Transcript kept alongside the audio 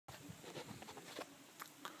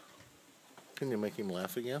Can you make him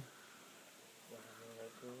laugh again?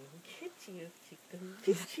 Look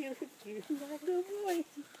at you. You're my good boy.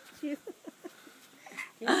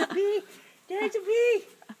 There's a bee. There's a bee.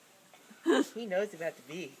 He knows about the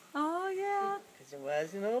bee. Oh, yeah. Because there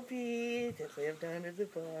was an old bee that lived under the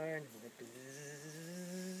barn.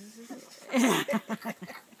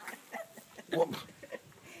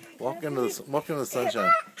 Walk into the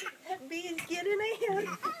sunshine. That bee is getting ahead.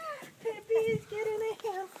 That bee is getting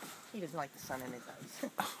ahead. He doesn't like the sun in his eyes.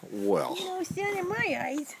 Well, You know, sun in my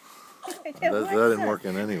eyes. that didn't work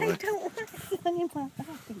in I anyway. don't want sun in my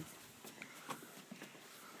eyes.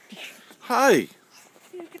 Hi. You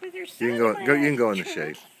There's can go. You can go in the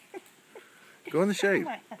shade. Go in the shade.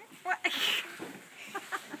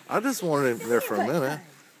 I just wanted him there for a minute.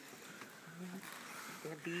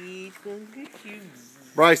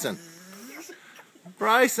 Bryson.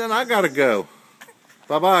 Bryson, I gotta go.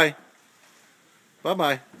 Bye-bye.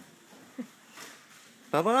 Bye-bye.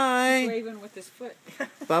 Bye-bye. Waving with his foot.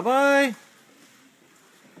 Bye-bye.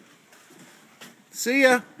 See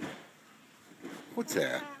ya. What's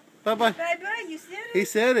that? Bye-bye. Bye-bye, you said it? He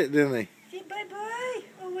said it, didn't he? Say bye-bye.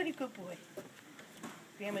 Oh, what a good boy.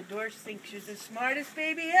 Grandma Doris thinks she's the smartest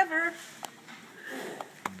baby ever.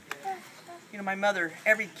 You know, my mother,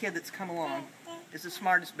 every kid that's come along is the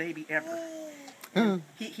smartest baby ever.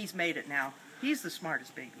 He's made it now. He's the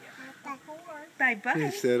smartest baby ever. Bye-bye.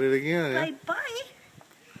 He said it again. Yeah. Bye-bye.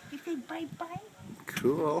 You say bye-bye?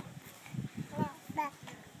 Cool.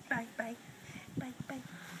 Bye-bye.